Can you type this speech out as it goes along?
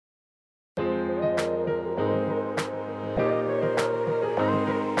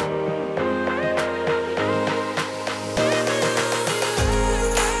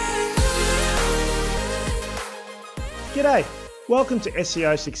G'day, welcome to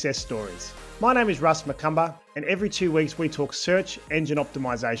SEO Success Stories. My name is Russ McCumber, and every 2 weeks we talk search engine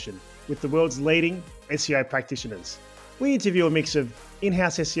optimization with the world's leading SEO practitioners. We interview a mix of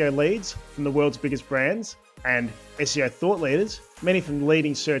in-house SEO leads from the world's biggest brands and SEO thought leaders, many from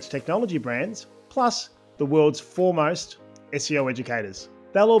leading search technology brands, plus the world's foremost SEO educators.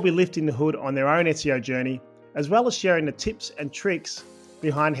 They'll all be lifting the hood on their own SEO journey, as well as sharing the tips and tricks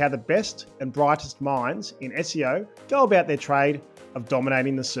behind how the best and brightest minds in SEO go about their trade of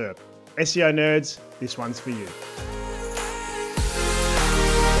dominating the SERP. SEO nerds, this one's for you.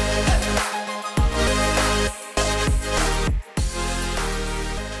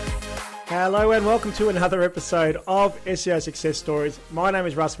 Hello and welcome to another episode of SEO Success Stories. My name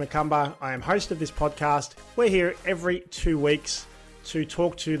is Russ McCumber. I am host of this podcast. We're here every 2 weeks to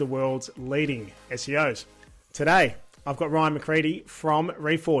talk to the world's leading SEOs. Today, I've got Ryan McCready from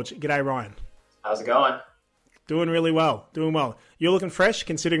Reforge. G'day, Ryan. How's it going? Doing really well. Doing well. You're looking fresh,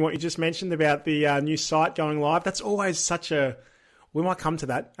 considering what you just mentioned about the new site going live. That's always such a... We might come to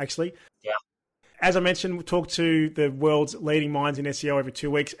that, actually. Yeah. As I mentioned, we'll talk to the world's leading minds in SEO every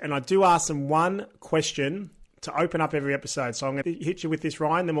 2 weeks, and I do ask them one question to open up every episode. So I'm going to hit you with this,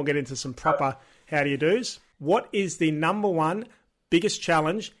 Ryan, then we'll get into some proper how do you do's. What is the number one biggest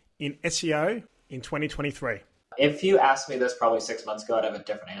challenge in SEO in 2023? If you asked me this probably 6 months ago, I'd have a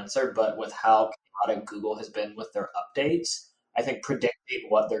different answer. But with how chaotic Google has been with their updates, I think predicting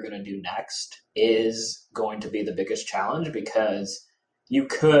what they're going to do next is going to be the biggest challenge, because you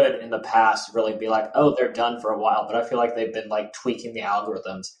could in the past really be like, oh, they're done for a while. But I feel like they've been like tweaking the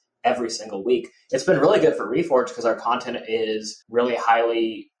algorithms every single week. It's been really good for Reforge because our content is really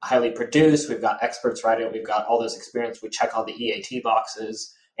highly produced. We've got experts writing it. We've got all this experience. We check all the EAT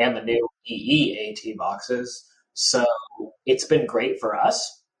boxes and the new EEAT boxes. So it's been great for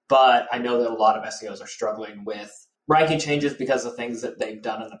us, but I know that a lot of SEOs are struggling with ranking changes because of things that they've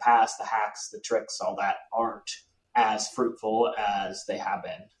done in the past, the hacks, the tricks, all that aren't as fruitful as they have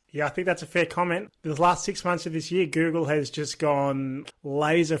been. Yeah, I think that's a fair comment. The last 6 months of this year, Google has just gone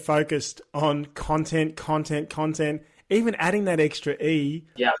laser focused on content. Even adding that extra E,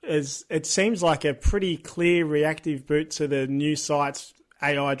 it seems like a pretty clear reactive boot to the new sites,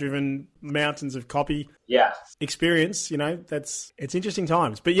 AI-driven mountains of copy experience. You know, it's interesting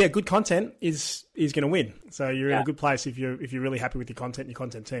times. But yeah, good content is going to win. So you're in a good place if you're really happy with your content and your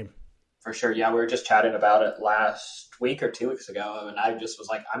content team. For sure. Yeah, we were just chatting about it last week or 2 weeks ago, and I just was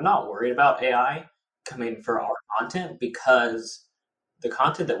like, I'm not worried about AI coming for our content, because the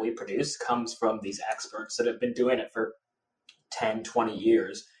content that we produce comes from these experts that have been doing it for 10, 20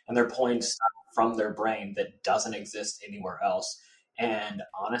 years, and they're pulling stuff from their brain that doesn't exist anywhere else. And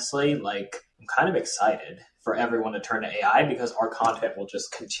honestly, like, I'm kind of excited for everyone to turn to AI, because our content will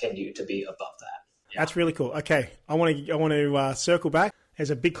just continue to be above that. Yeah. That's really cool. Okay, I want to circle back. There's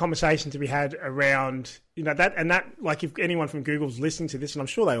a big conversation to be had around, you know, that, and that, like, if anyone from Google's listening to this, and I'm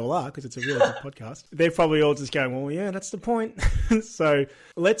sure they all are because it's a really good podcast, they're probably all just going, well, yeah, that's the point. So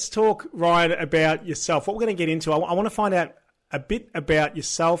let's talk, Ryan, about yourself. What we're going to get into, I want to find out a bit about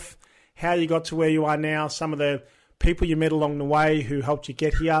yourself, how you got to where you are now, some of the people you met along the way who helped you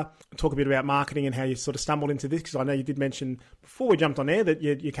get here. Talk a bit about marketing and how you sort of stumbled into this, because I know you did mention before we jumped on air that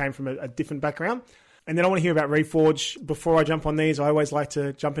you came from a different background. And then I want to hear about Reforge. Before I jump on these, I always like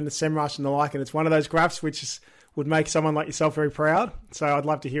to jump into SEMrush and the like, and it's one of those graphs which would make someone like yourself very proud. So I'd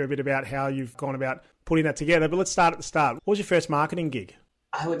love to hear a bit about how you've gone about putting that together. But let's start at the start. What was your first marketing gig?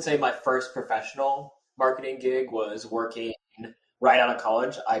 I would say my first professional marketing gig was working right out of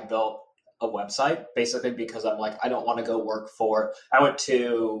college. I built a website basically because I'm like, I don't want to go work for, I went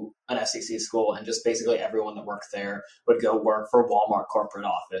to an SEC school, and just basically everyone that worked there would go work for Walmart corporate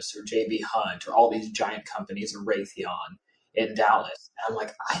office or JB Hunt or all these giant companies, or Raytheon in Dallas. And I'm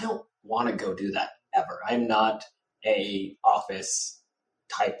like, I don't want to go do that ever. I'm not a office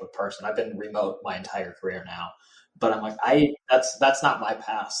type of person. I've been remote my entire career now, but I'm like, that's not my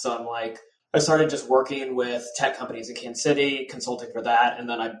path. So I'm like, I started just working with tech companies in Kansas City, consulting for that. And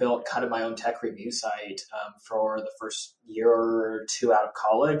then I built kind of my own tech review site for the first year or two out of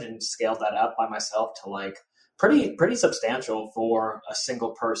college, and scaled that up by myself to like pretty substantial for a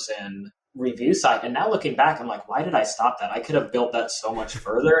single person review site. And now looking back, I'm like, why did I stop that? I could have built that so much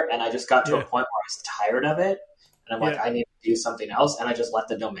further. And I just got to a point where I was tired of it. And I'm like, I need to do something else. And I just let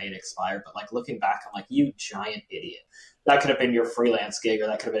the domain expire. But like looking back, I'm like, you giant idiot. That could have been your freelance gig, or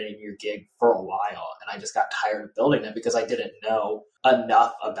that could have been your gig for a while. And I just got tired of building it because I didn't know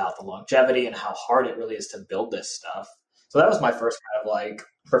enough about the longevity and how hard it really is to build this stuff. So that was my first kind of like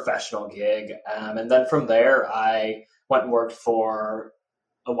professional gig. And then from there, I went and worked for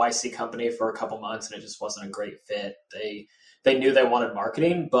a YC company for a couple months and it just wasn't a great fit. They knew they wanted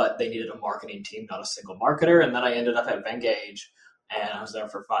marketing, but they needed a marketing team, not a single marketer. And then I ended up at Venngage, and I was there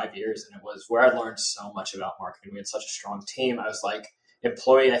for 5 years, and it was where I learned so much about marketing. We had such a strong team. I was like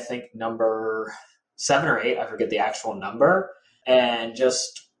employee, I think number 7 or 8, I forget the actual number, and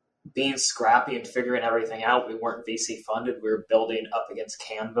just being scrappy and figuring everything out. We weren't VC funded. We were building up against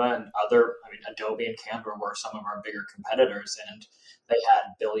Canva and Adobe and Canva were some of our bigger competitors, and they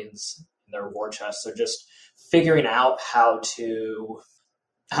had billions in their war chest. So just figuring out how to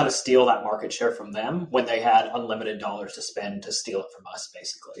steal that market share from them when they had unlimited dollars to spend to steal it from us,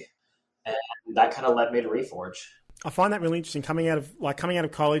 basically. And that kind of led me to Reforge. I find that really interesting. Coming out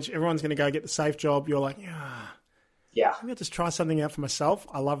of college, everyone's going to go get the safe job. You're like, maybe I'll just try something out for myself.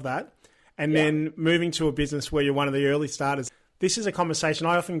 I love that. And then moving to a business where you're one of the early starters. This is a conversation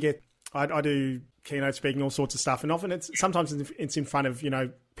I often get. I do keynote speaking, all sorts of stuff, and often sometimes it's in front of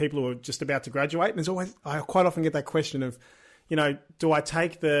people who are just about to graduate. And I quite often get that question of, do I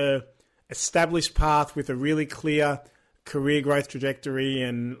take the established path with a really clear career growth trajectory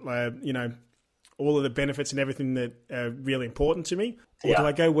and all of the benefits and everything that are really important to me, or do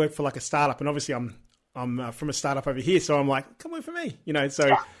I go work for like a startup? And obviously, I'm from a startup over here, so I'm like, come work for me.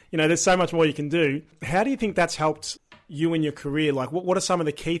 There's so much more you can do. How do you think that's helped you in your career? Like, what are some of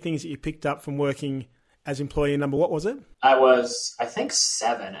the key things that you picked up from working as employee number? What was it? I was, I think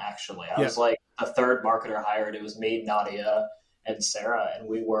 7 actually. I was like a third marketer hired. It was me, Nadia, and Sarah, and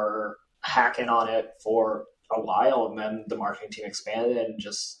we were hacking on it for a while, and then the marketing team expanded and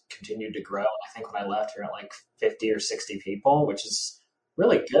just continued to grow. I think when I left, we were at like 50 or 60 people, which is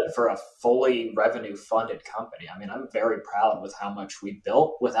really good for a fully revenue funded company. I mean, I'm very proud with how much we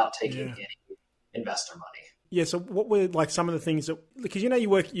built without taking any investor money. Yeah. So what were like some of the things that, because you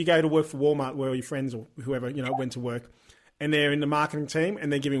go to work for Walmart where your friends or whoever, went to work, and they're in the marketing team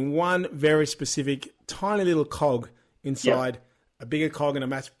and they're giving one very specific tiny little cog inside a bigger cog in a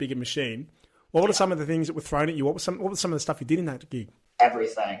much bigger machine. What were some of the things that were thrown at you? What was some of the stuff you did in that gig?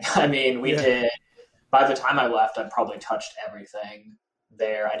 Everything. I mean, we did, by the time I left, I probably touched everything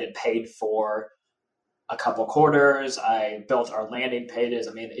there. I did paid for a couple quarters. I built our landing pages.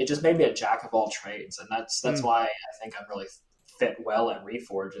 I mean, it just made me a jack of all trades. And that's why I think I'm really fit well at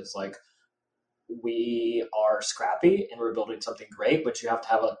Reforge, is like, we are scrappy and we're building something great, but you have to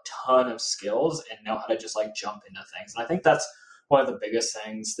have a ton of skills and know how to just like jump into things. And I think that's one of the biggest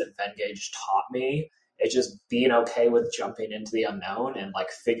things that Venngage taught me, is just being okay with jumping into the unknown and like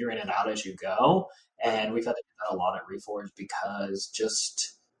figuring it out as you go. And we've had to do that a lot at Reforge because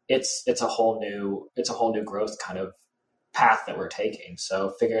just it's a whole new growth kind of path that we're taking.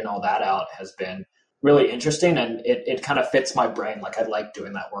 So figuring all that out has been really interesting, and it kind of fits my brain. Like, I like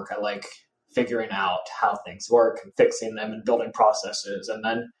doing that work. I like figuring out how things work and fixing them and building processes and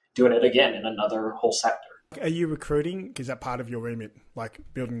then doing it again in another whole sector. Are you recruiting? Is that part of your remit, like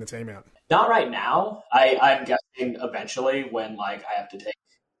building the team out? Not right now. I'm guessing eventually when like I have to take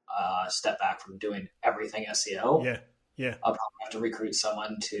a step back from doing everything SEO. Yeah. I'll probably have to recruit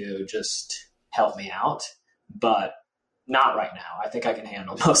someone to just help me out, but not right now. I think I can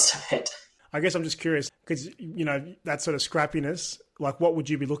handle most of it. I guess I'm just curious because, that sort of scrappiness, like what would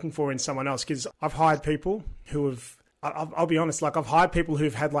you be looking for in someone else? Because I've hired people who have, I'll be honest, like I've hired people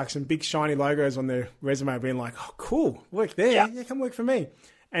who've had like some big shiny logos on their resume being like, oh, cool, work there. Yeah, come work for me.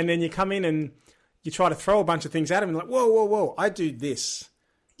 And then you come in and you try to throw a bunch of things at them and like, whoa, I do this.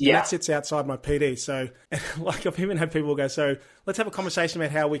 Yeah. That sits outside my PD. So like I've even had people go, so let's have a conversation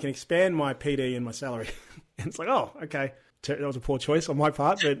about how we can expand my PD and my salary. And it's like, oh, okay. That was a poor choice on my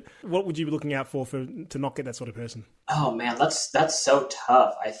part, but what would you be looking out for to not get that sort of person? Oh man, that's so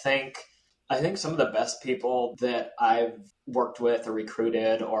tough. I think some of the best people that I've worked with or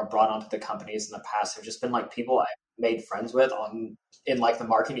recruited or brought onto the companies in the past have just been like people I've made friends with in like the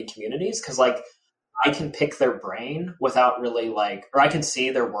marketing communities. Cause like I can pick their brain without really or I can see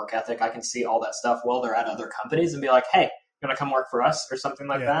their work ethic. I can see all that stuff while they're at other companies and be like, hey, you want to come work for us or something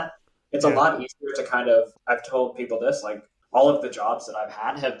like that? It's a lot easier to kind of, I've told people this, like all of the jobs that I've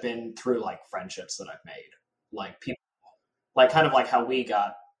had have been through like friendships that I've made. Like people, like kind of like how we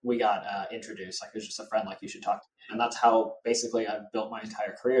got introduced. Like it was just a friend, like you should talk to me. And that's how basically I've built my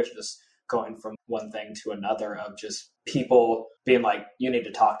entire career, just going from one thing to another of just people being like, you need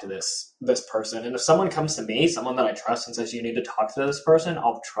to talk to this person. And if someone comes to me, someone that I trust and says, you need to talk to this person,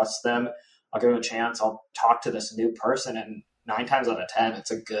 I'll trust them. I'll give them a chance. I'll talk to this new person. And 9 times out of 10,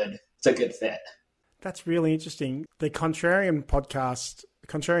 it's a good fit. That's really interesting. The Contrarian podcast,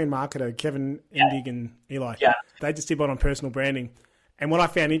 Contrarian marketer, Kevin Endig and Eli, they just did one on personal branding. And what I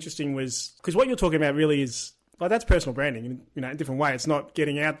found interesting was, because what you're talking about really is Like that's personal branding in, in a different way. It's not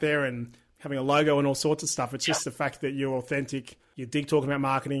getting out there and having a logo and all sorts of stuff. It's just the fact that you're authentic. You dig talking about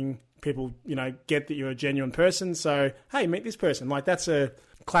marketing. People, get that you're a genuine person. So, hey, meet this person. Like that's a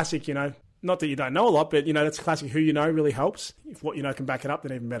classic, not that you don't know a lot, but, that's classic who you know really helps. If what you know can back it up,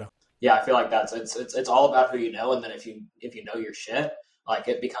 then even better. Yeah, I feel like it's all about who you know. And then if you know your shit, like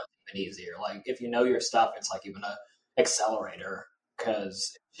it becomes even easier. Like if you know your stuff, it's like even a accelerator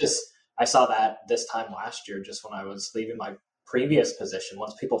because I saw that this time last year, just when I was leaving my previous position.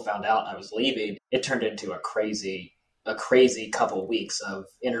 Once people found out I was leaving, it turned into a crazy couple weeks of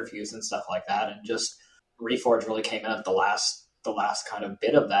interviews and stuff like that. And just Reforge really came in at the last kind of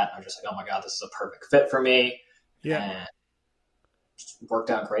bit of that. I'm just like, oh my God, this is a perfect fit for me. Yeah. And worked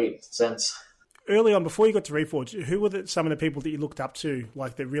out great since. Early on, before you got to Reforge, who were some of the people that you looked up to,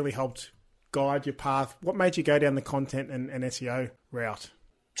 like that really helped guide your path? What made you go down the content and SEO route?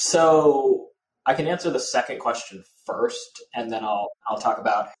 So I can answer the second question first, and then I'll talk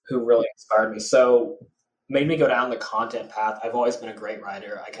about who really inspired me. So made me go down the content path. I've always been a great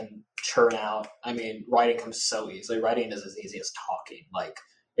writer. I can churn out. I mean, writing comes so easily. Writing is as easy as talking. Like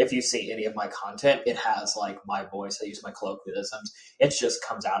if you see any of my content, it has like my voice. I use my colloquialisms. It just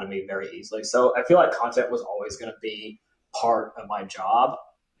comes out of me very easily. So I feel like content was always going to be part of my job,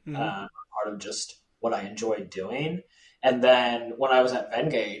 part of just what I enjoyed doing. And then when I was at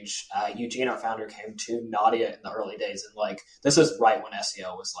Venngage, Eugene, our founder, came to Nadia in the early days. And like, this is right when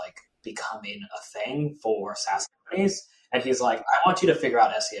SEO was like becoming a thing for SaaS companies. And he's like, I want you to figure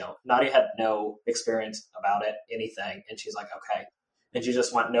out SEO. Nadia had no experience about it, anything. And she's like, okay. And she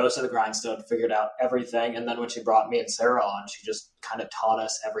just went nose to the grindstone, figured out everything. And then when she brought me and Sarah on, she just kind of taught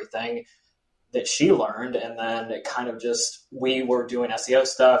us everything that she learned. And then it kind of just, we were doing SEO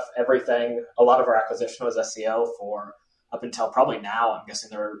stuff, everything. A lot of our acquisition was SEO for up until probably now. I'm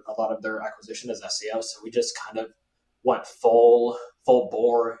guessing a lot of their acquisition is SEO. So we just kind of went full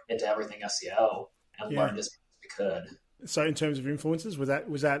bore into everything SEO and learned as much as we could. So in terms of influences, was it?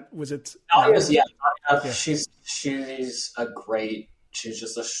 Yeah. She's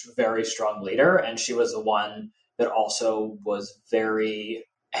just a very strong leader. And she was the one that also was very,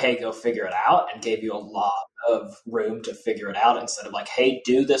 hey, go figure it out, and gave you a lot of room to figure it out instead of like, hey,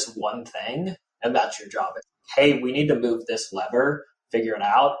 do this one thing and that's your job. It's, hey, we need to move this lever, figure it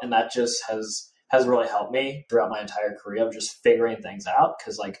out. And that just has really helped me throughout my entire career of just figuring things out.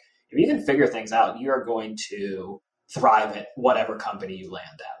 Because like, if you can figure things out, you're going to thrive at whatever company you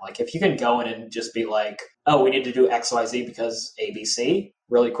land at. Like if you can go in and just be like, oh, we need to do XYZ because ABC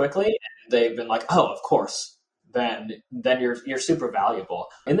really quickly, and they've been like, oh, of course, then you're super valuable.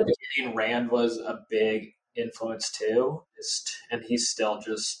 In the beginning, Rand was a big influence too, and he's still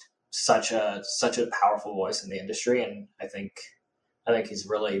just such a powerful voice in the industry. And I think he's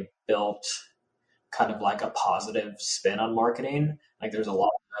really built kind of like a positive spin on marketing. Like there's a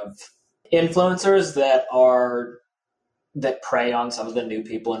lot of influencers that prey on some of the new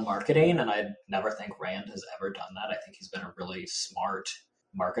people in marketing. And I never think Rand has ever done that. I think he's been a really smart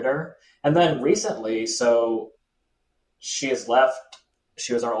marketer. And then recently, so she has left,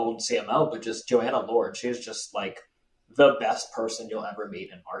 she was our old CMO, but just Joanna Lord, she is just like the best person you'll ever meet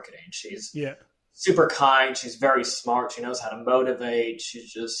in marketing. She's super kind. She's very smart. She knows how to motivate.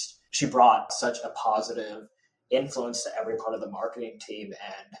 She brought such a positive influence to every part of the marketing team.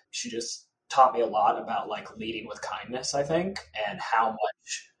 And she just taught me a lot about like leading with kindness, I think, and how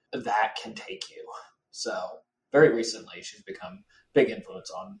much that can take you. So very recently, she's become big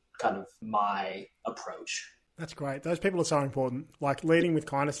influence on kind of my approach. That's great. Those people are so important. Like leading with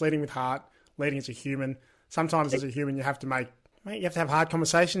kindness, leading with heart, leading as a human. Sometimes as a human, you have to have hard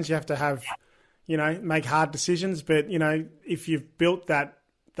conversations. You have to have, make hard decisions. But, if you've built that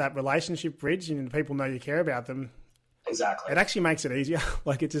relationship bridge and people know you care about them, exactly, it actually makes it easier.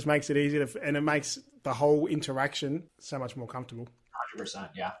 Like it just makes it easier and it makes the whole interaction so much more comfortable. 100%.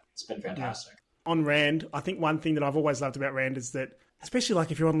 Yeah. It's been fantastic. Yeah. On Rand, I think one thing that I've always loved about Rand is that, especially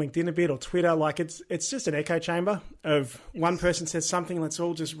like if you're on LinkedIn a bit or Twitter, like it's just an echo chamber of one person says something. Let's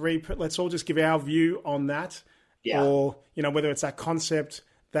all just give our view on that. Yeah. Or, whether it's that concept,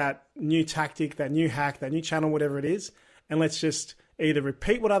 that new tactic, that new hack, that new channel, whatever it is. And let's just either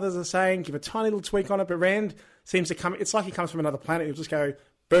repeat what others are saying, give a tiny little tweak on it. But Rand seems to come, it's like he comes from another planet. He'll just go,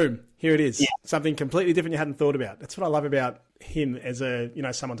 boom, here it is. Yeah. Something completely different you hadn't thought about. That's what I love about him as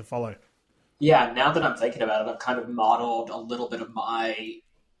someone to follow. Yeah, now that I'm thinking about it, I've kind of modeled a little bit of my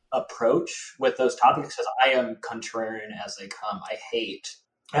approach with those topics because I am contrarian as they come. I hate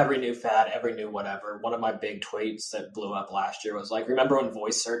every new fad, every new whatever. One of my big tweets that blew up last year was like, remember when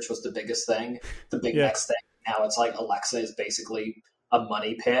voice search was the biggest thing, the big next thing? Now it's like Alexa is basically a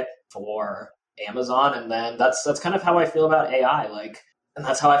money pit for Amazon. And then that's kind of how I feel about AI. Like, and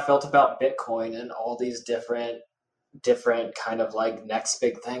that's how I felt about Bitcoin and all these different kind of like next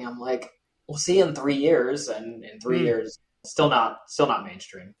big thing. I'm like, we'll see in 3 years, and in 3 years, still not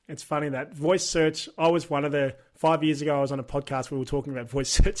mainstream. It's funny that voice search. I was one of the 5 years ago. I was on a podcast where we were talking about voice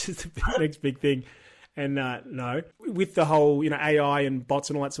search as the next big thing, and no, with the whole AI and bots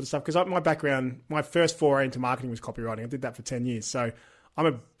and all that sort of stuff. Because my background, my first foray into marketing was copywriting. I did that for 10 years, so I'm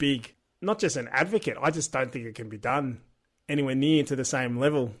a big, not just an advocate. I just don't think it can be done anywhere near to the same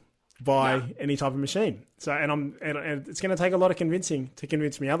level by any type of machine. So, and it's going to take a lot of convincing to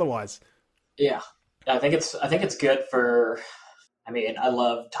convince me otherwise. Yeah, I think it's good for. I mean, I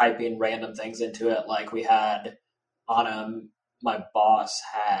love typing random things into it. Like we had my boss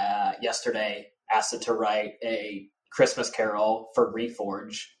had yesterday asked it to write a Christmas Carol for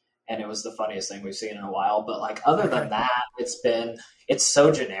Reforge, and it was the funniest thing we've seen in a while. But like other than that, it's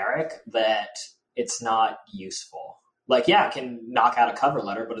so generic that it's not useful. Like, yeah, it can knock out a cover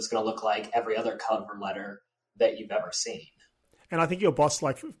letter, but it's going to look like every other cover letter that you've ever seen. And I think your boss,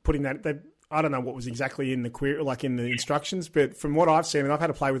 like putting that, I don't know what was exactly in the query, like in the instructions, but from what I've seen, and I've had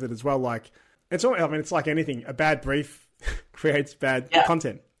to play with it as well, like it's like anything. A bad brief creates bad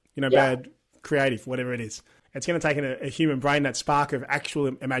content, bad creative, whatever it is. It's going to take a human brain, that spark of actual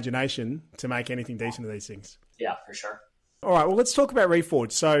imagination, to make anything decent of these things. Yeah, for sure. All right, well, let's talk about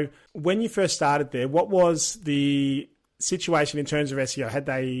Reforge. So when you first started there, what was the situation in terms of SEO? Had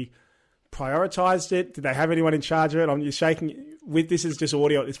they prioritized it? Did they have anyone in charge of it? You're shaking. This is just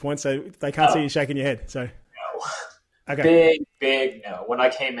audio at this point, so they can't see you shaking your head. So no. Okay. Big no. When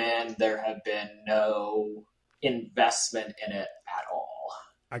I came in, there had been no investment in it at all.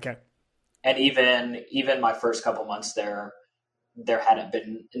 Okay. And even my first couple months there hadn't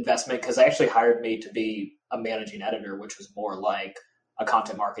been investment, because they actually hired me to be a managing editor, which was more like a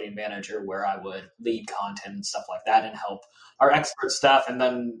content marketing manager, where I would lead content and stuff like that and help our expert stuff. And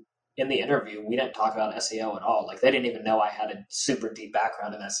then in the interview, we didn't talk about SEO at all. Like, they didn't even know I had a super deep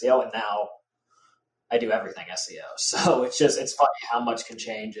background in SEO, and now I do everything SEO. So it's funny how much can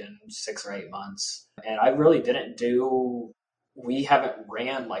change in 6 or 8 months. And I really we haven't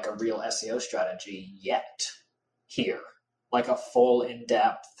ran like a real SEO strategy yet here, like a full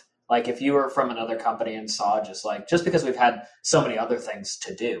in-depth. Like, if you were from another company and saw just because we've had so many other things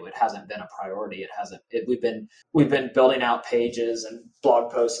to do, it hasn't been a priority. We've been building out pages and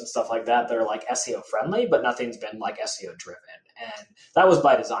blog posts and stuff like that are like SEO friendly, but nothing's been like SEO driven. And that was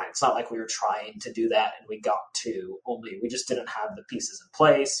by design. It's not like we were trying to do that and we just didn't have the pieces in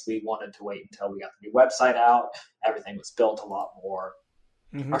place. We wanted to wait until we got the new website out. Everything was built a lot more.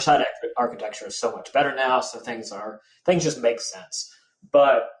 Mm-hmm. Our site architecture is so much better now. So things just make sense.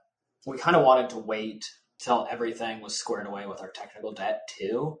 But we kind of wanted to wait till everything was squared away with our technical debt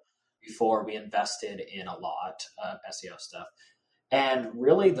too, before we invested in a lot of SEO stuff. And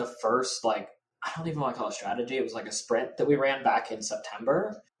really the first, I don't even want to call it strategy. It was like a sprint that we ran back in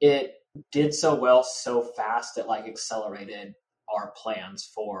September. It did so well so fast that accelerated our plans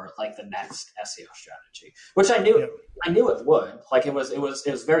for the next SEO strategy, which I knew it would.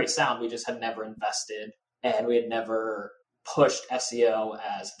 It was very sound. We just had never invested, and we had never pushed SEO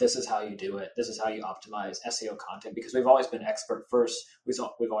as this is how you do it. This is how you optimize SEO content, because we've always been expert first.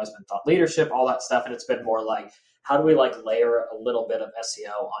 We've always been thought leadership, all that stuff. And it's been more like, how do we layer a little bit of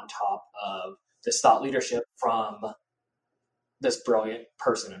SEO on top of this thought leadership from this brilliant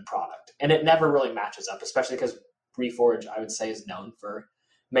person and product? And it never really matches up, especially because Reforge, I would say, is known for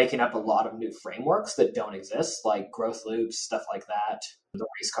making up a lot of new frameworks that don't exist, like growth loops, stuff like that, the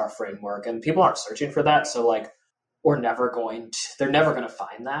race car framework. And people aren't searching for that. So they're never going to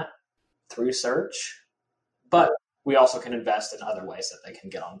find that through search, but we also can invest in other ways that they can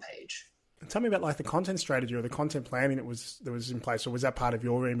get on page. Tell me about the content strategy or the content planning that was in place, or was that part of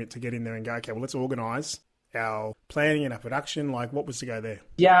your remit to get in there and go, okay, well, let's organize our planning and our production? What was to go there?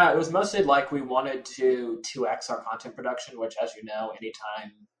 Yeah, it was mostly we wanted to 2x our content production, which, as you know,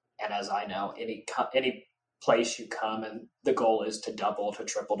 anytime, and as I know, any place you come, and the goal is to double, to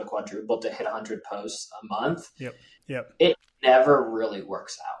triple, to quadruple, to hit 100 posts a month. Yep. It never really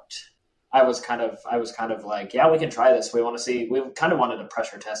works out. I was kind of like, yeah, we can try this. We kind of wanted to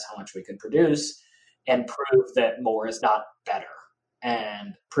pressure test how much we could produce and prove that more is not better,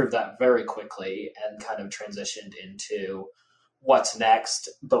 and prove that very quickly, and kind of transitioned into what's next.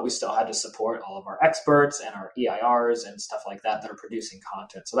 But we still had to support all of our experts and our EIRs and stuff like that are producing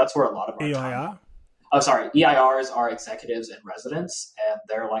content. So that's where a lot of our EIR? EIRs are executives in residence, and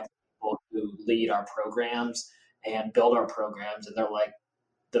they're people who lead our programs and build our programs, and they're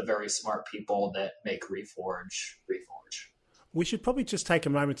the very smart people that make Reforge. We should probably just take a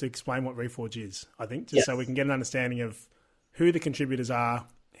moment to explain what Reforge is, I think, just Yes. so we can get an understanding of who the contributors are,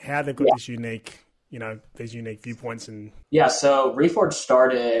 how they've got this unique, these unique viewpoints. And Yeah, so Reforge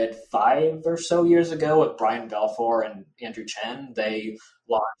started 5 or so years ago with Brian Belfour and Andrew Chen. They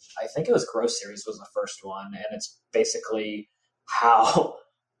launched, I think it was Growth Series was the first one, and it's basically how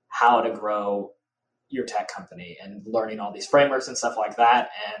to grow your tech company and learning all these frameworks and stuff like that.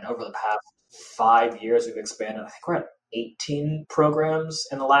 And over the past 5 years, we've expanded. I think we're at 18 programs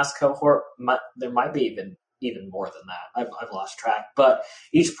in the last cohort. There might be even more than that. I've lost track. But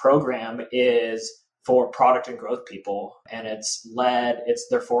each program is for product and growth people, and it's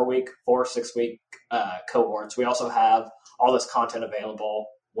their 6-week cohorts. We also have all this content available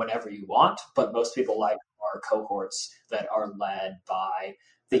whenever you want, but most people like our cohorts that are led by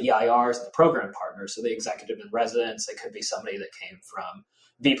the EIRs and the program partners. So the executive in residence, it could be somebody that came from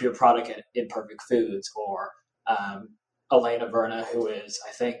VP of product at Imperfect Foods, or Elena Verna, who is,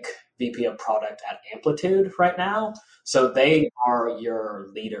 I think, VP of product at Amplitude right now. So they are your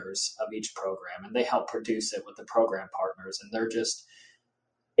leaders of each program, and they help produce it with the program partners. And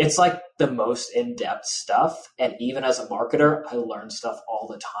it's like the most in-depth stuff. And even as a marketer, I learn stuff all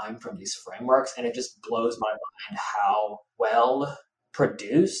the time from these frameworks, and it just blows my mind how well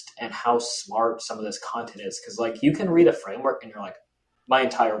produced and how smart some of this content is. Because like, you can read a framework and you're like, my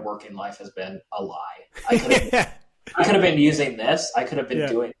entire working life has been a lie. I could have been using this. I could have been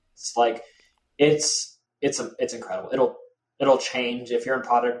doing this. Like, it's incredible. It'll change if you're in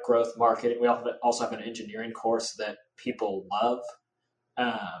product growth marketing. We also have an engineering course that people love.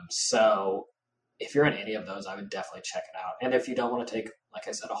 So if you're in any of those, I would definitely check it out. And if you don't want to take, like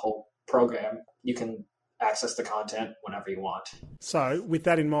I said, a whole program, you can access the content whenever you want. So with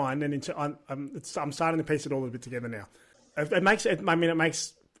that in mind, and I'm starting to piece it all a bit together now. It makes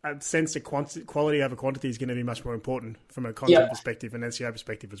a sense that quality over quantity is going to be much more important from a content perspective and SEO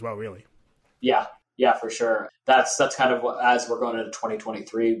perspective as well, really. Yeah, for sure. That's kind of what, as we're going into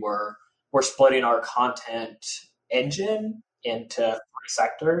 2023, we're splitting our content engine into 3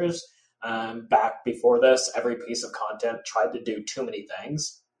 sectors. Back before this, every piece of content tried to do too many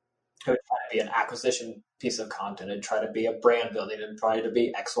things. It would try to be an acquisition piece of content, and try to be a brand building, and try to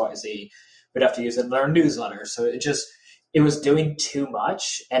be XYZ. We'd have to use it in our newsletter. So it was doing too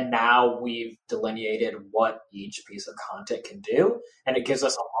much. And now we've delineated what each piece of content can do. And it gives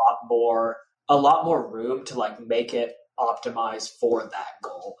us a lot more room to like make it optimize for that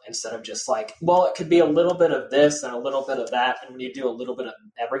goal, instead of just like, well, it could be a little bit of this and a little bit of that. And when you do a little bit of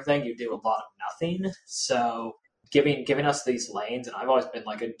everything, you do a lot of nothing. So giving us these lanes, and I've always been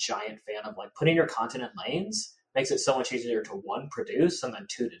like a giant fan of like putting your content in lanes, makes it so much easier to 1, produce, and then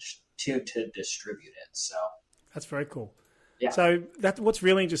 2 to distribute it. So that's very cool. Yeah. So what's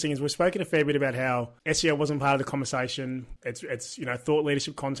really interesting is we've spoken a fair bit about how SEO wasn't part of the conversation. It's thought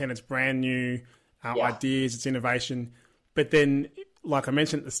leadership content. It's brand new ideas. It's innovation. But then, like I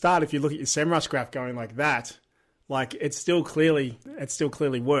mentioned at the start, if you look at your SEMrush graph going like that, like it's still clearly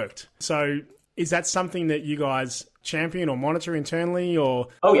worked. So is that something that you guys champion or monitor internally, or?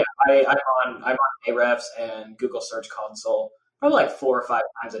 Oh yeah, I'm on Ahrefs and Google Search Console probably like 4 or 5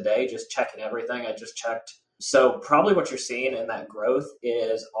 times a day, just checking everything. I just checked. So probably what you're seeing in that growth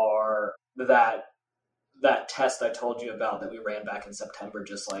is that test I told you about that we ran back in September,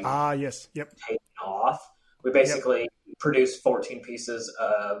 just like taking off. We basically produced 14 pieces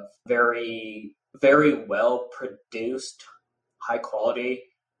of very, very well produced, high quality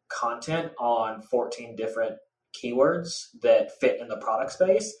content on 14 different keywords that fit in the product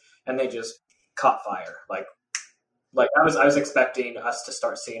space, and they just caught fire. Like I was expecting us to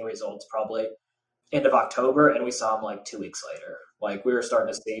start seeing results probably end of October, and we saw them like 2 weeks later. Like we were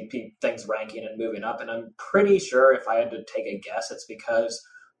starting to see things ranking and moving up, and I'm pretty sure if I had to take a guess, it's because,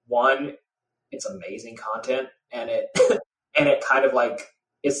 one, it's amazing content, and it and it kind of like,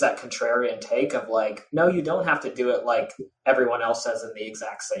 it's that contrarian take of like, no, you don't have to do it like everyone else says in the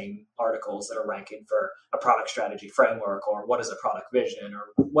exact same articles that are ranking for a product strategy framework or what is a product vision or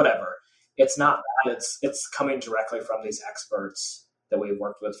whatever. It's not that. It's coming directly from these experts that we've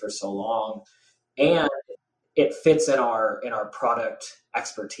worked with for so long, and it fits in our product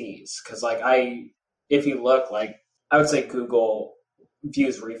expertise. Because like if you look, like I would say Google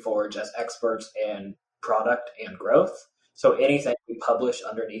views Reforge as experts in product and growth. So anything we publish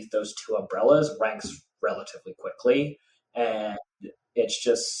underneath those 2 umbrellas ranks relatively quickly, and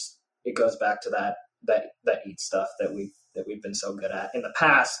it goes back to that eat stuff that we've been so good at in the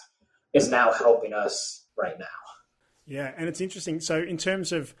past is now helping us right now. Yeah, and it's interesting. So in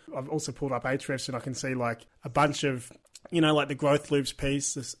terms of, I've also pulled up Ahrefs, and I can see like a bunch of, like the growth loops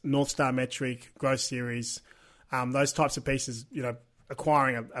piece, this North Star metric, growth series, those types of pieces,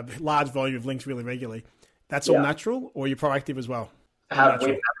 acquiring a large volume of links really regularly, that's all natural, or you're proactive as well? We've never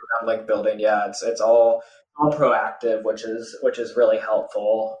done link building. Yeah, it's all proactive, which is really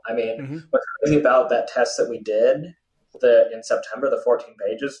helpful. I mean, what's crazy about that test that we did in September, the 14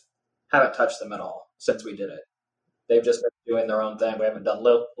 pages, haven't touched them at all since we did it. They've just been doing their own thing. We haven't done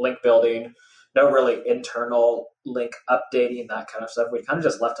link building, no really internal link updating, that kind of stuff. We kind of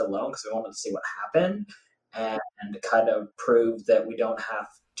just left it alone because we wanted to see what happened and kind of prove that we don't have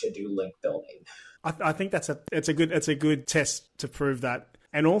to do link building. I think it's a good test to prove that.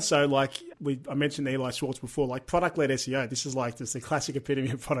 And also, like I mentioned Eli Schwartz before, like product-led SEO. This is like the classic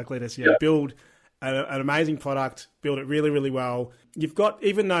epitome of product-led SEO. Yeah. Build an amazing product, build it really, really well. You've got,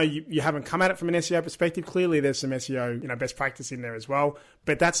 even though you haven't come at it from an SEO perspective, clearly there's some SEO, best practice in there as well.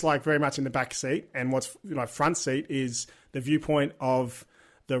 But that's like very much in the back seat. And what's front seat is the viewpoint of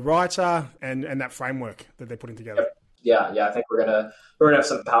the writer and that framework that they're putting together. Yeah. I think we're gonna have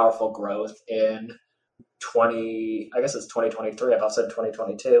some powerful growth in 2023. I've also said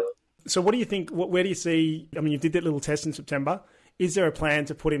 2022. So what do you think? Where do you see? I mean, you did that little test in September. Is there a plan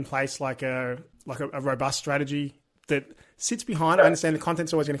to put in place like a robust strategy that sits behind? I understand the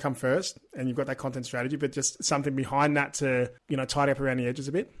content's always going to come first, and you've got that content strategy, but just something behind that to tidy up around the edges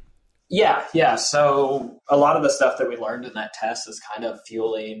a bit. Yeah. So a lot of the stuff that we learned in that test is kind of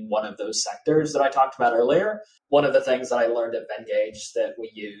fueling one of those sectors that I talked about earlier. One of the things that I learned at Venngage that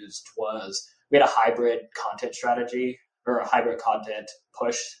we used was we had a hybrid content strategy, or a hybrid content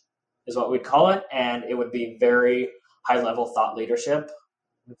push is what we'd call it. And it would be very high-level thought leadership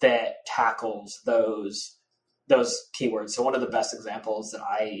that tackles those keywords. So one of the best examples that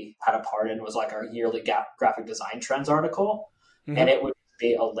I had a part in was like our yearly graphic design trends article. Mm-hmm. And it would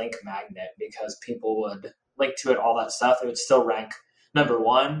be a link magnet because people would link to it, all that stuff. It would still rank number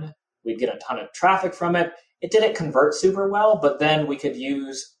one. We'd get a ton of traffic from it. It didn't convert super well, but then we could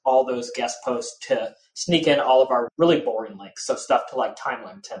use all those guest posts to sneak in all of our really boring links. So stuff to like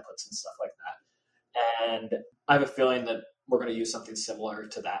timeline templates and stuff like that. And I have a feeling that we're going to use something similar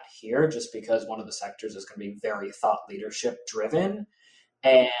to that here, just because one of the sectors is going to be very thought leadership driven,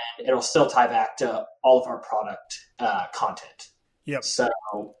 and it'll still tie back to all of our product content. Yep. So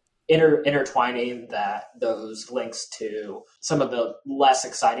intertwining those links to some of the less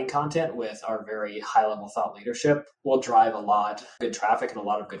exciting content with our very high level thought leadership will drive a lot of good traffic and a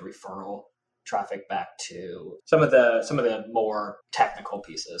lot of good referral traffic back to some of the more technical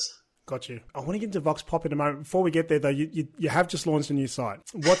pieces. Got you. I want to get into Vox Pop in a moment. Before we get there, though, you have just launched a new site.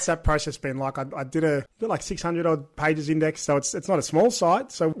 What's that process been like? I did like 600 odd pages index, so it's not a small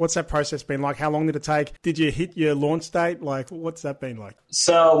site. So what's that process been like? How long did it take? Did you hit your launch date? Like, what's that been like?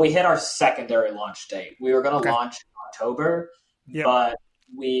 So we hit our secondary launch date. We were going to launch in October, but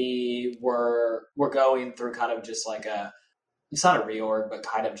we're going through kind of just like it's not a reorg, but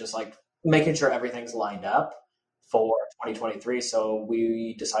kind of just like making sure everything's lined up for 2023. So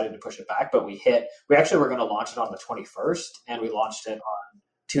we decided to push it back, but we actually were going to launch it on the 21st, and we launched it on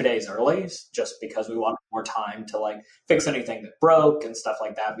 2 days early just because we wanted more time to like fix anything that broke and stuff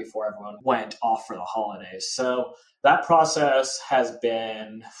like that before everyone went off for the holidays. So that process has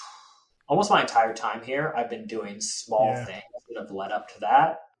been almost my entire time here. I've been doing small things that have led up to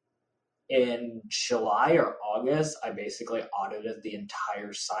that. In July or August, I basically audited the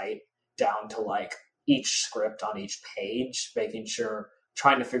entire site down to like each script on each page,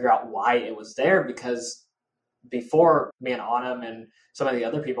 trying to figure out why it was there, because before me and Autumn and some of the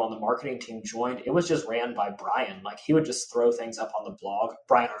other people on the marketing team joined, it was just ran by Brian. Like he would just throw things up on the blog.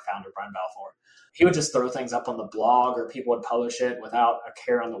 Brian, our founder, Brian Balfour, he would just throw things up on the blog, or people would publish it without a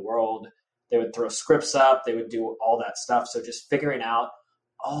care in the world. They would throw scripts up. They would do all that stuff. So just figuring out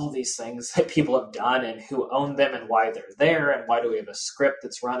all these things that people have done and who own them and why they're there and why do we have a script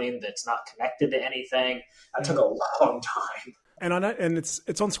that's running that's not connected to anything. That took a long time. And I know, and it's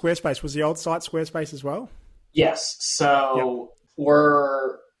on Squarespace. Was the old site Squarespace as well? Yes. So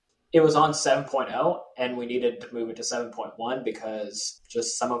it was on 7.0 and we needed to move it to 7.1 because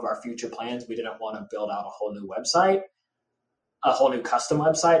just some of our future plans, we didn't want to build out a whole new website, a whole new custom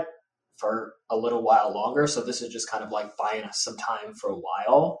website for a little while longer. So this is just kind of like buying us some time for a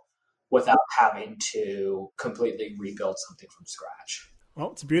while without having to completely rebuild something from scratch.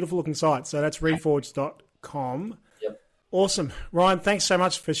 Well, it's a beautiful looking site. So that's reforge.com. Yep. Awesome. Ryan, thanks so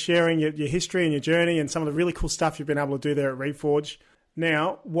much for sharing your history and your journey and some of the really cool stuff you've been able to do there at Reforge.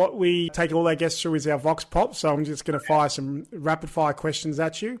 Now, what we take all our guests through is our Vox Pop. So I'm just going to fire some rapid fire questions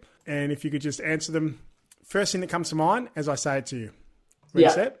at you. And if you could just answer them, first thing that comes to mind as I say it to you. Ready,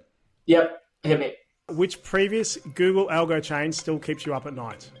 set? Yep. Hit me. Which previous Google algo change still keeps you up at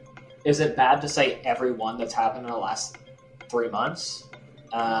night? Is it bad to say everyone that's happened in the last 3 months?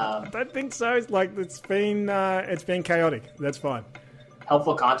 I don't think so. It's like it's been chaotic. That's fine.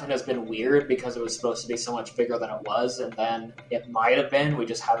 Helpful content has been weird because it was supposed to be so much bigger than it was, and then it might have been. We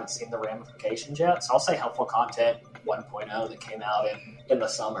just haven't seen the ramifications yet. So I'll say helpful content 1.0 that came out in the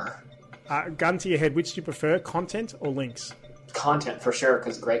summer. Gun to your head, which do you prefer, content or links? Content for sure,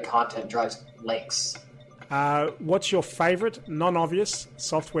 because great content drives links. What's your favorite non-obvious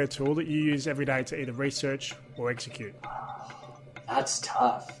software tool that you use every day to either research or execute? That's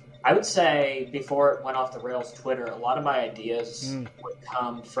tough. I would say before it went off the rails, Twitter, a lot of my ideas would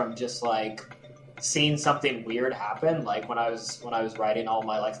come from just like seeing something weird happen. Like when I was writing all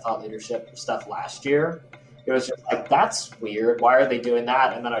my like thought leadership stuff last year, it was just like, that's weird. Why are they doing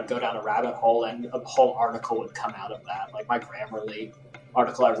that? And then I'd go down a rabbit hole and a whole article would come out of that. Like my Grammarly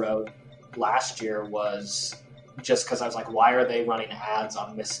article I wrote last year was just because I was like, why are they running ads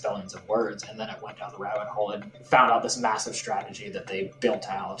on misspellings of words? And then I went down the rabbit hole and found out this massive strategy that they built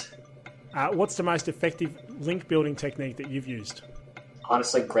out. What's the most effective link building technique that you've used?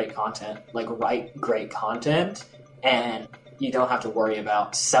 Honestly, great content. Like write great content, and you don't have to worry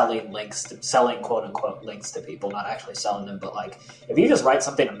about selling quote unquote links to people, not actually selling them. But like, if you just write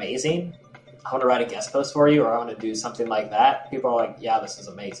something amazing, I want to write a guest post for you, or I want to do something like that, people are like, yeah, this is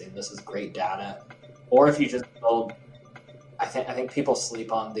amazing. This is great data. Or if you just build, I think people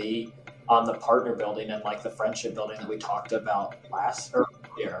sleep on the partner building and like the friendship building that we talked about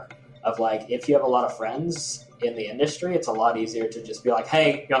earlier. Of like, if you have a lot of friends in the industry, it's a lot easier to just be like,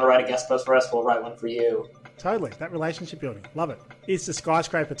 hey, you want to write a guest post for us? We'll write one for you. Totally. That relationship building. Love it. Is the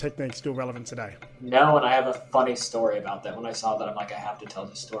skyscraper technique still relevant today? No, and I have a funny story about that. When I saw that, I'm like, I have to tell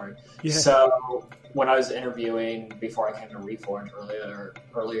this story. Yeah. So when I was interviewing before I came to Reforge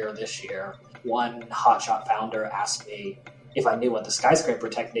earlier this year, one hotshot founder asked me if I knew what the skyscraper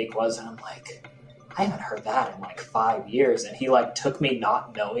technique was, and I'm like, I haven't heard that in like 5 years. And he like took me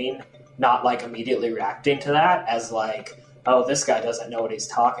not knowing, not like immediately reacting to that as like, oh, this guy doesn't know what he's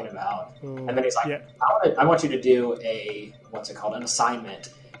talking about. And then he's like, yeah. I want you to do an assignment.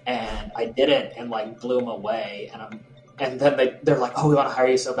 And I did it and like blew him away. And then they're like, oh, we want to hire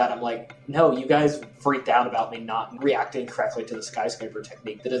you so bad. I'm like, no, you guys freaked out about me not reacting correctly to the skyscraper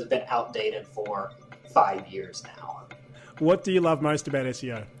technique that has been outdated for 5 years now. What do you love most about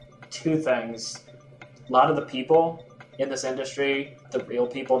SEO? Two things. A lot of the people in this industry, the real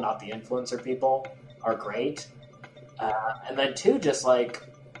people, not the influencer people, are great. And then two, just like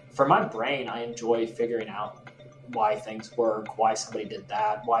for my brain, I enjoy figuring out why things work, why somebody did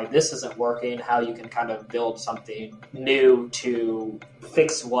that, why this isn't working, how you can kind of build something new to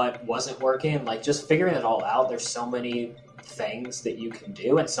fix what wasn't working. Like just figuring it all out. There's so many things that you can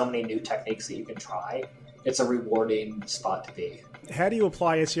do and so many new techniques that you can try. It's a rewarding spot to be. How do you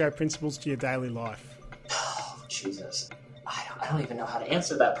apply SEO principles to your daily life? Oh, Jesus. I don't even know how to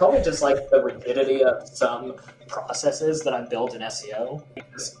answer that. Probably just like the rigidity of some processes that I built in SEO.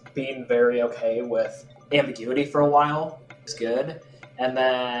 Just being very okay with ambiguity for a while is good. And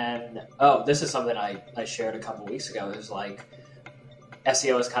then, this is something I shared a couple weeks ago. It was like,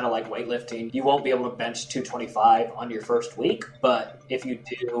 SEO is kind of like weightlifting. You won't be able to bench 225 on your first week, but if you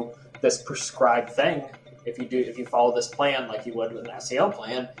do this prescribed thing, if you follow this plan like you would with an SEO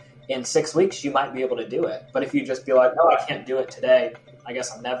plan, in 6 weeks, you might be able to do it. But if you just be like, no, I can't do it today, I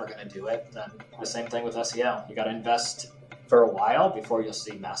guess I'm never going to do it, then the same thing with SEO. You got to invest for a while before you'll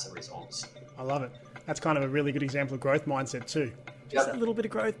see massive results. I love it. That's kind of a really good example of growth mindset too. Just Yep. a little bit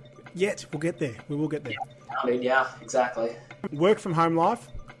of growth. Yet, we'll get there. We will get there. I mean, yeah, exactly. Work from home life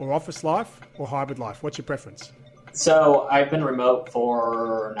or office life or hybrid life? What's your preference? So I've been remote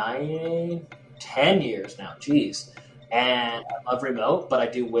for 10 years now. Jeez. And I love remote, but I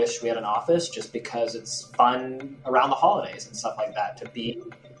do wish we had an office just because it's fun around the holidays and stuff like that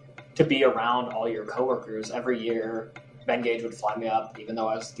to be around all your coworkers. Every year, Bengage would fly me up, even though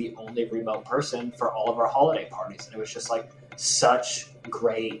I was the only remote person for all of our holiday parties. And it was just like such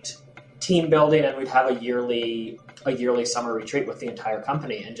great team building. And we'd have a yearly summer retreat with the entire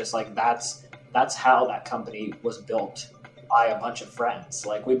company. And just like that's how that company was built by a bunch of friends.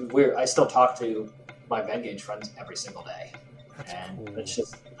 Like I still talk to my Bengage friends every single day. And cool. It's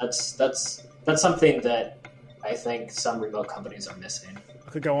just that's something that I think some remote companies are missing. I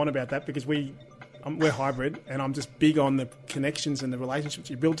could go on about that because we're hybrid, and I'm just big on the connections and the relationships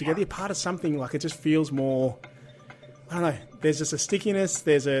you build together. You're part of something, like it just feels more, I don't know, there's just a stickiness,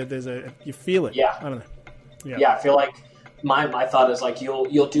 there's a you feel it. Yeah. I don't know. Yeah, I feel like my thought is like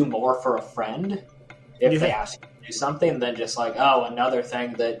you'll do more for a friend if they ask you to do something than just like, oh, another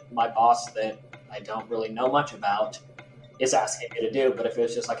thing that my boss that I don't really know much about is asking you to do. But if it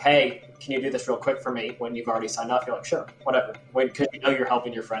was just like, hey, can you do this real quick for me when you've already signed up? You're like, sure, whatever. Because you know you're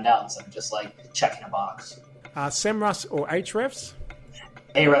helping your friend out instead of just like checking a box. SEMrush or Ahrefs?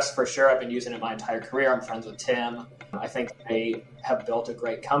 Ahrefs for sure. I've been using it my entire career. I'm friends with Tim. I think they have built a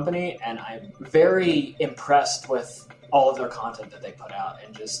great company, and I'm very impressed with all of their content that they put out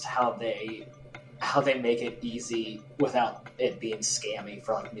and just how they make it easy without it being scammy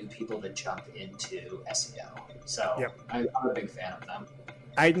for like new people to jump into SEO. So yep. I'm a big fan of them.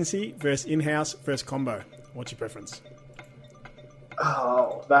 Agency versus in-house versus combo. What's your preference?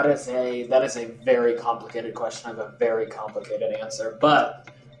 Oh, that is a very complicated question. I have a very complicated answer, but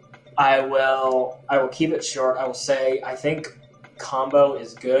I will keep it short. I will say I think combo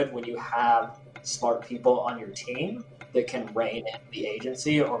is good when you have smart people on your team that can rein in the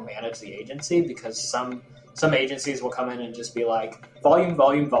agency or manage the agency, because some agencies will come in and just be like, volume.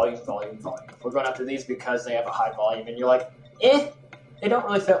 We're going after these because they have a high volume, and you're like, they don't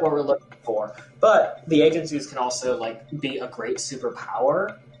really fit what we're looking for. But the agencies can also like be a great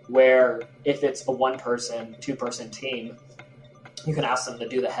superpower where if it's a 1-person, 2-person team, you can ask them to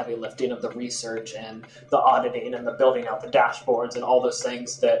do the heavy lifting of the research and the auditing and the building out the dashboards and all those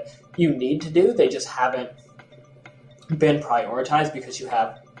things that you need to do. They just haven't been prioritized because you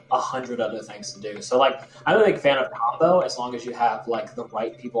have 100 other things to do. So like, I'm a big fan of combo as long as you have like the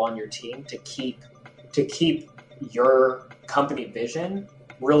right people on your team to keep your company vision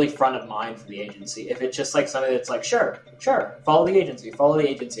really front of mind for the agency. If it's just like something that's like, sure, follow the agency,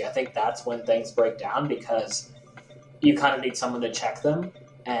 I think that's when things break down, because you kind of need someone to check them.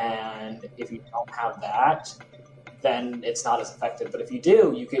 And if you don't have that, then it's not as effective. But if you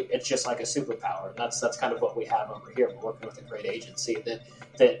do, it's just like a superpower. And that's kind of what we have over here. We're working with a great agency that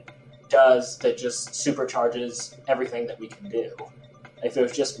just supercharges everything that we can do. If it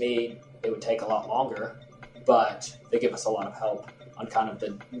was just me, it would take a lot longer, but they give us a lot of help on kind of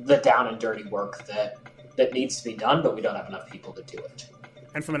the down and dirty work that needs to be done, but we don't have enough people to do it.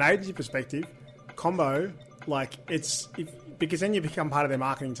 And from an agency perspective, combo, because then you become part of their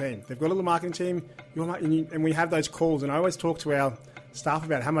marketing team. They've got a little marketing team, and we have those calls. And I always talk to our staff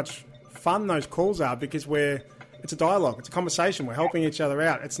about how much fun those calls are, because it's a dialogue, it's a conversation. We're helping each other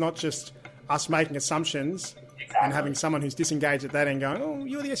out. It's not just us making assumptions and having someone who's disengaged at that end going, "Oh,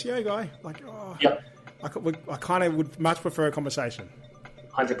 you're the SEO guy." Like, oh, yep. I kind of would much prefer a conversation.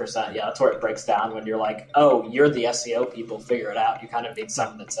 100%. Yeah, that's where it breaks down when you're like, "Oh, you're the SEO people. Figure it out." You kind of need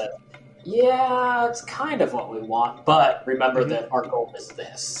someone that says, yeah, it's kind of what we want, but remember that our goal is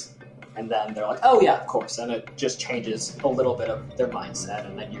this. And then they're like, oh yeah, of course. And it just changes a little bit of their mindset,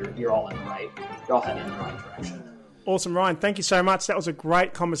 and then you're all heading in the right direction. Awesome, Ryan. Thank you so much. That was a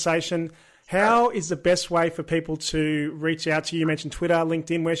great conversation. How is the best way for people to reach out to you? You mentioned Twitter,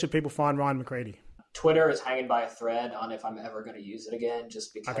 LinkedIn. Where should people find Ryan McCready? Twitter is hanging by a thread on if I'm ever going to use it again,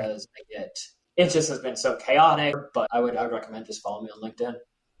 just because it just has been so chaotic. But I would recommend just follow me on LinkedIn.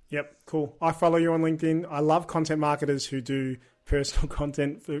 Yep, cool. I follow you on LinkedIn. I love content marketers who do personal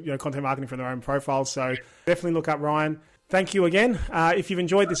content, content marketing for their own profiles. So definitely look up Ryan. Thank you again. If you've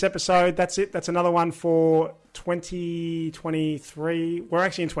enjoyed this episode, that's it. That's another one for 2023. We're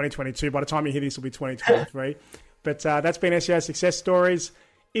actually in 2022. By the time you hear this, will be 2023. But that's been SEO Success Stories.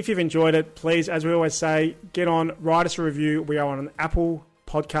 If you've enjoyed it, please, as we always say, get on, write us a review. We are on an Apple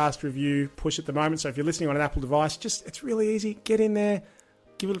podcast review push at the moment. So if you're listening on an Apple device, it's really easy. Get in there,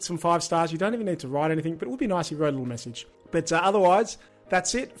 give it some 5 stars. You don't even need to write anything, but it would be nice if you wrote a little message. But otherwise,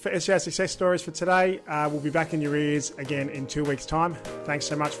 that's it for SEO Success Stories for today. We'll be back in your ears again in 2 weeks' time. Thanks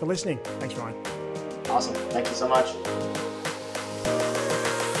so much for listening. Thanks, Ryan. Awesome. Thank you so much.